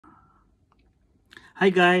Hi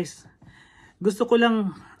guys! Gusto ko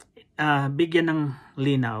lang bigyan ng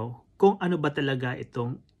linaw kung ano ba talaga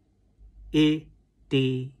itong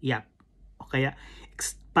ETEEAP o kaya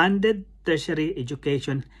Expanded Tertiary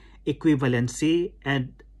Education Equivalency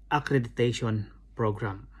and Accreditation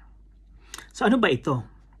Program. So ano ba ito?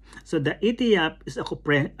 So the ETEEAP is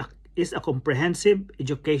a comprehensive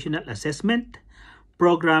educational assessment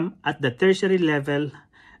program at the tertiary level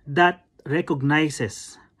that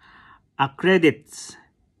recognizes, accredits,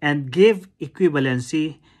 and give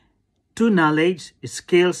equivalency to knowledge,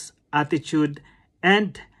 skills, attitude,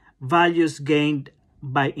 and values gained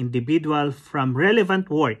by individual from relevant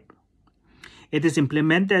work. It is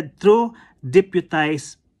implemented through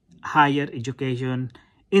deputized higher education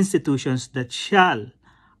institutions that shall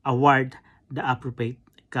award the appropriate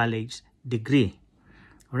college degree.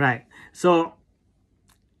 Alright, so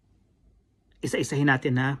isa-isahin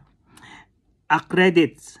natin na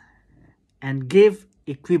accredits and give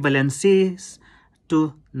equivalencies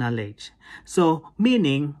to knowledge. So,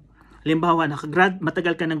 meaning, halimbawa,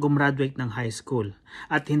 matagal ka nang gumraduate ng high school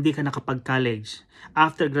at hindi ka nakapag-college.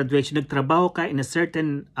 After graduation, nagtrabaho ka in a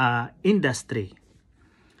certain industry.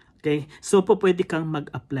 Okay? So, pwede kang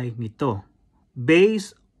mag-apply nito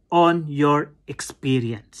based on your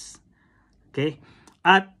experience. Okay?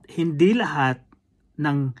 At hindi lahat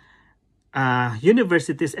ng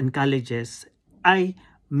universities and colleges ay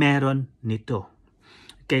meron nito.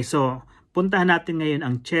 Okay, so puntahan natin ngayon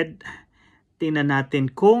ang CHED. Tingnan natin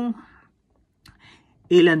kung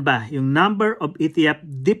ilan ba yung number of ETEEAP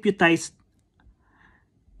deputized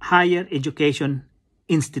higher education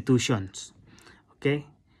institutions. Okay,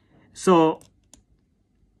 so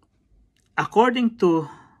according to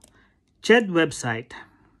CHED website,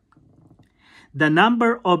 the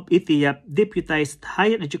number of ETEEAP deputized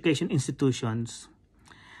higher education institutions,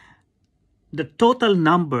 the total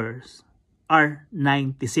numbers are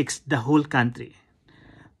 96, the whole country.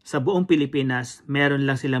 Sa buong Pilipinas, meron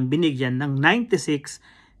lang silang binigyan ng 96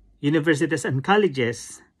 universities and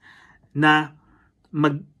colleges na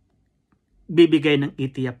magbibigay ng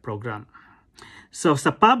ETEEAP program. So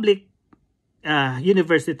sa public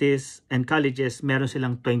universities and colleges, meron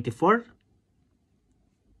silang 24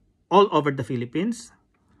 all over the Philippines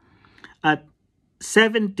at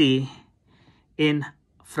 70 in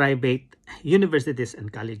private universities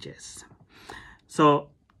and colleges.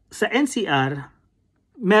 So, sa NCR,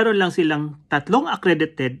 meron lang silang 3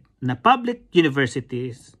 accredited na public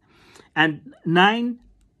universities and 9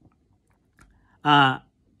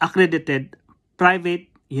 accredited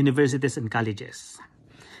private universities and colleges.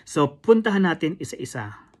 So, puntahan natin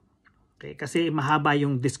isa-isa. Okay, kasi mahaba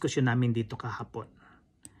yung diskusyon namin dito kahapon.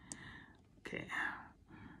 Okay.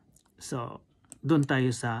 So, doon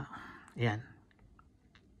tayo sa, ayan.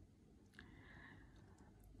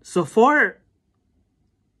 So, for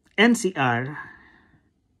NCR,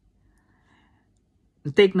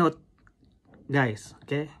 take note, guys,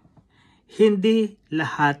 okay? Hindi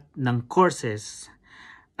lahat ng courses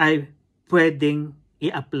ay pwedeng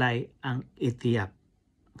i-apply ang ETEEAP.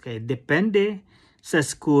 Okay, depende sa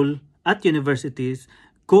school at universities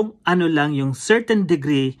kung ano lang yung certain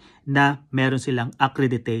degree na meron silang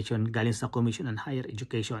accreditation galing sa Commission on Higher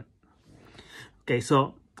Education. Okay,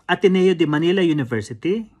 so Ateneo de Manila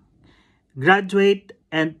University, graduate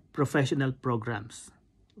and professional programs.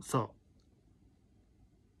 So,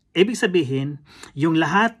 ibig sabihin, yung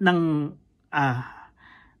lahat ng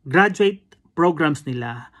graduate programs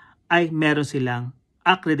nila ay meron silang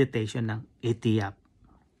accreditation ng ETEEAP.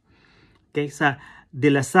 Okay, sa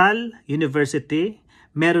De La Salle University,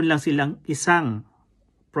 meron lang silang isang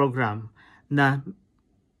program na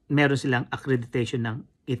meron silang accreditation ng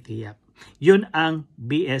ETEEAP. Yun ang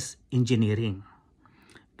BS Engineering.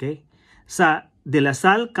 Okay? Sa De La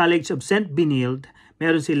Salle College of St. Benilde,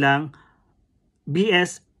 meron silang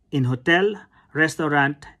BS in Hotel,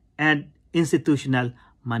 Restaurant, and Institutional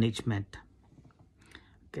Management.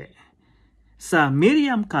 Okay. Sa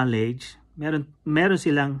Miriam College, meron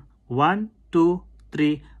silang 1, 2,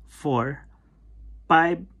 3, 4,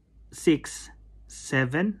 5, 6,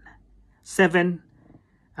 7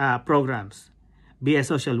 programs.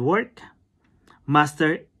 BS Social Work,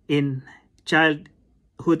 Master in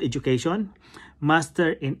Childhood Education,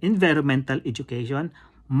 Master in Environmental Education,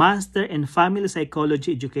 Master in Family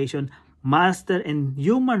Psychology Education, Master in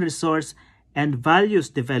Human Resource and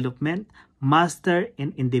Values Development, Master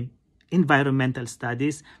in Environmental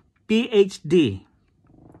Studies, PhD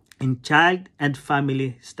in Child and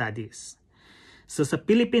Family Studies. So sa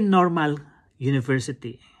Philippine Normal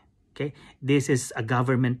University, okay, this is a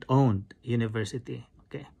government-owned university.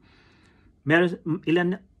 Okay, meron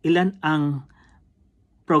ilan ang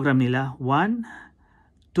program nila? 1,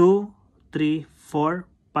 2, 3, 4,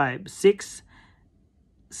 5, 6,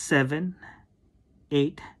 7,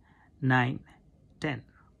 8, 9, 10.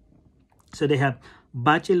 So they have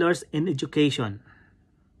Bachelor's in Education,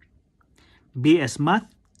 BS Math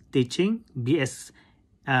Teaching, BS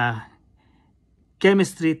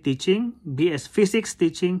Chemistry Teaching, BS Physics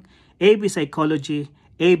Teaching, AB Psychology,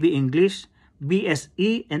 AB English,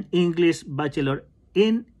 BSE and English Bachelor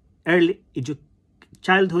in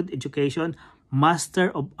Childhood Education, Master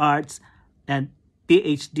of Arts, and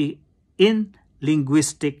PhD in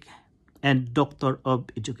Linguistic and Doctor of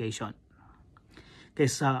Education. Okay,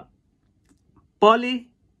 sa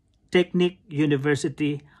Polytechnic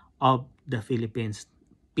University of the Philippines,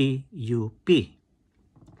 PUP.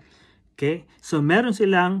 Okay, so meron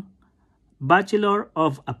silang Bachelor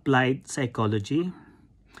of Applied Psychology,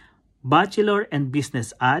 Bachelor in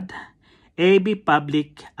Business Ad, AB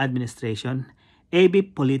Public Administration,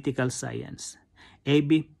 AB Political Science.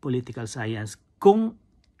 AB Political Science, kung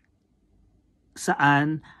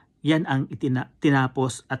saan yan ang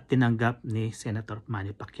tinapos at tinanggap ni Senator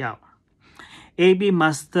Manny Pacquiao. AB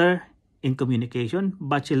Master in Communication,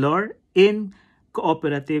 Bachelor in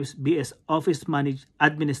Cooperatives, BS Office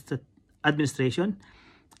Administration,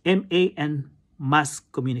 MA and Mass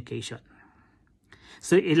Communication.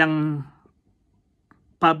 So ilang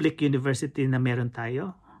public university na meron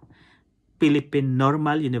tayo? Philippine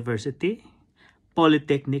Normal University,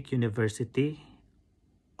 Polytechnic University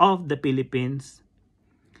of the Philippines,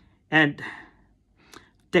 and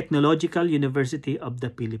Technological University of the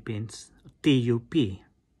Philippines, TUP.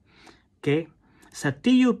 Okay? Sa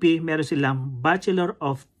TUP, meron silang Bachelor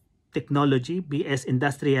of Technology, BS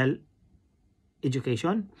Industrial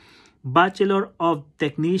Education, Bachelor of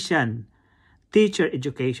Technician Teacher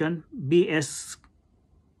Education, BS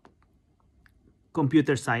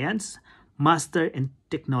Computer Science, Master in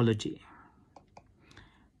Technology.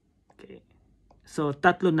 Okay. So,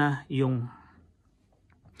 tatlo na yung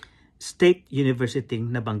state university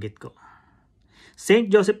nabanggit ko. St.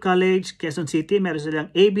 Joseph College, Quezon City, meron silang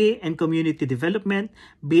AB and Community Development,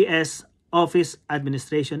 BS Office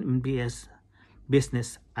Administration, and BS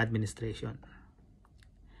Business Administration.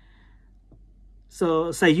 So,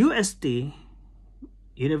 sa UST,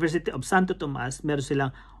 University of Santo Tomas, meron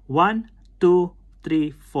silang 1, 2,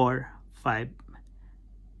 3, 4, 5,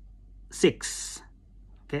 6.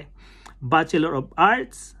 Okay? Bachelor of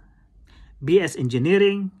Arts, BS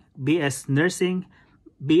Engineering, BS Nursing,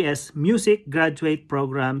 BS Music Graduate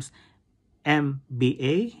Programs,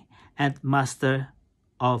 MBA, and Master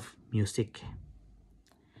of Music.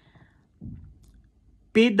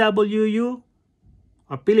 PWU,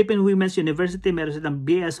 or Philippine Women's University, meron silang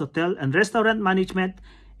BS Hotel and Restaurant Management,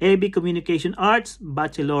 AB Communication Arts,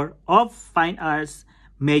 Bachelor of Fine Arts,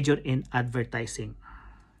 major in Advertising.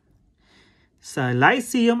 Sa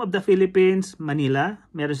Lyceum of the Philippines, Manila,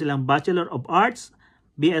 meron silang Bachelor of Arts,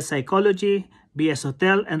 BS Psychology, BS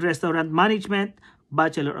Hotel and Restaurant Management,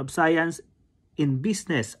 Bachelor of Science in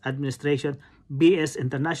Business Administration, BS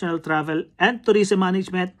International Travel and Tourism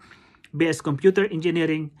Management, BS Computer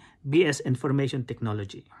Engineering, BS Information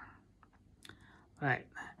Technology. Right.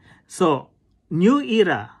 So, New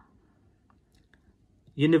Era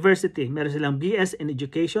University, meron silang BS in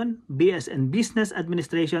Education, BS in Business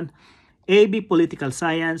Administration, AB Political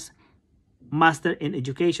Science, Master in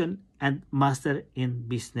Education, and Master in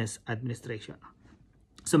Business Administration.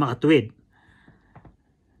 So mga tuwid,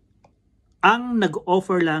 ang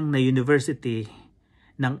nag-offer lang na university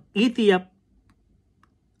ng ETEEAP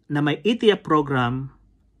na may ETEEAP program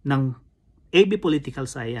ng AB Political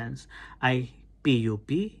Science ay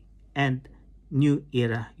PUP and New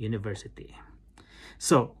Era University.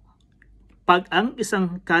 So, pag ang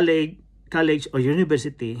isang college o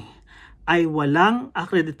university ay walang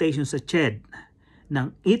accreditation sa CHED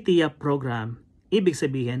ng ETEEAP program, ibig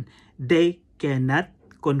sabihin, they cannot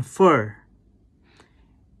confer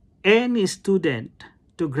any student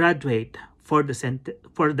to graduate for the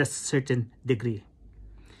certain degree.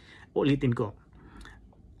 Ulitin ko.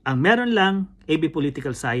 Ang meron lang AB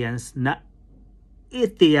Political Science na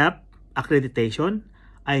ETEEAP accreditation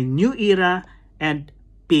ay New Era and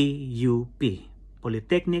PUP,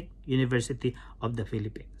 Polytechnic University of the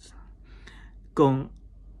Philippines. Kung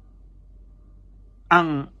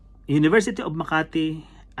ang University of Makati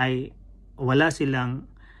ay wala silang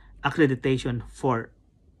accreditation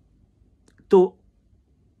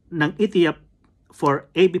ng ETEEAP for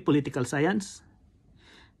AB Political Science,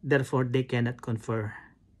 therefore they cannot confer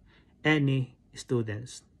any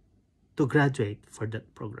students to graduate for that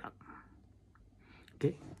program.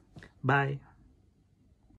 Okay? Bye.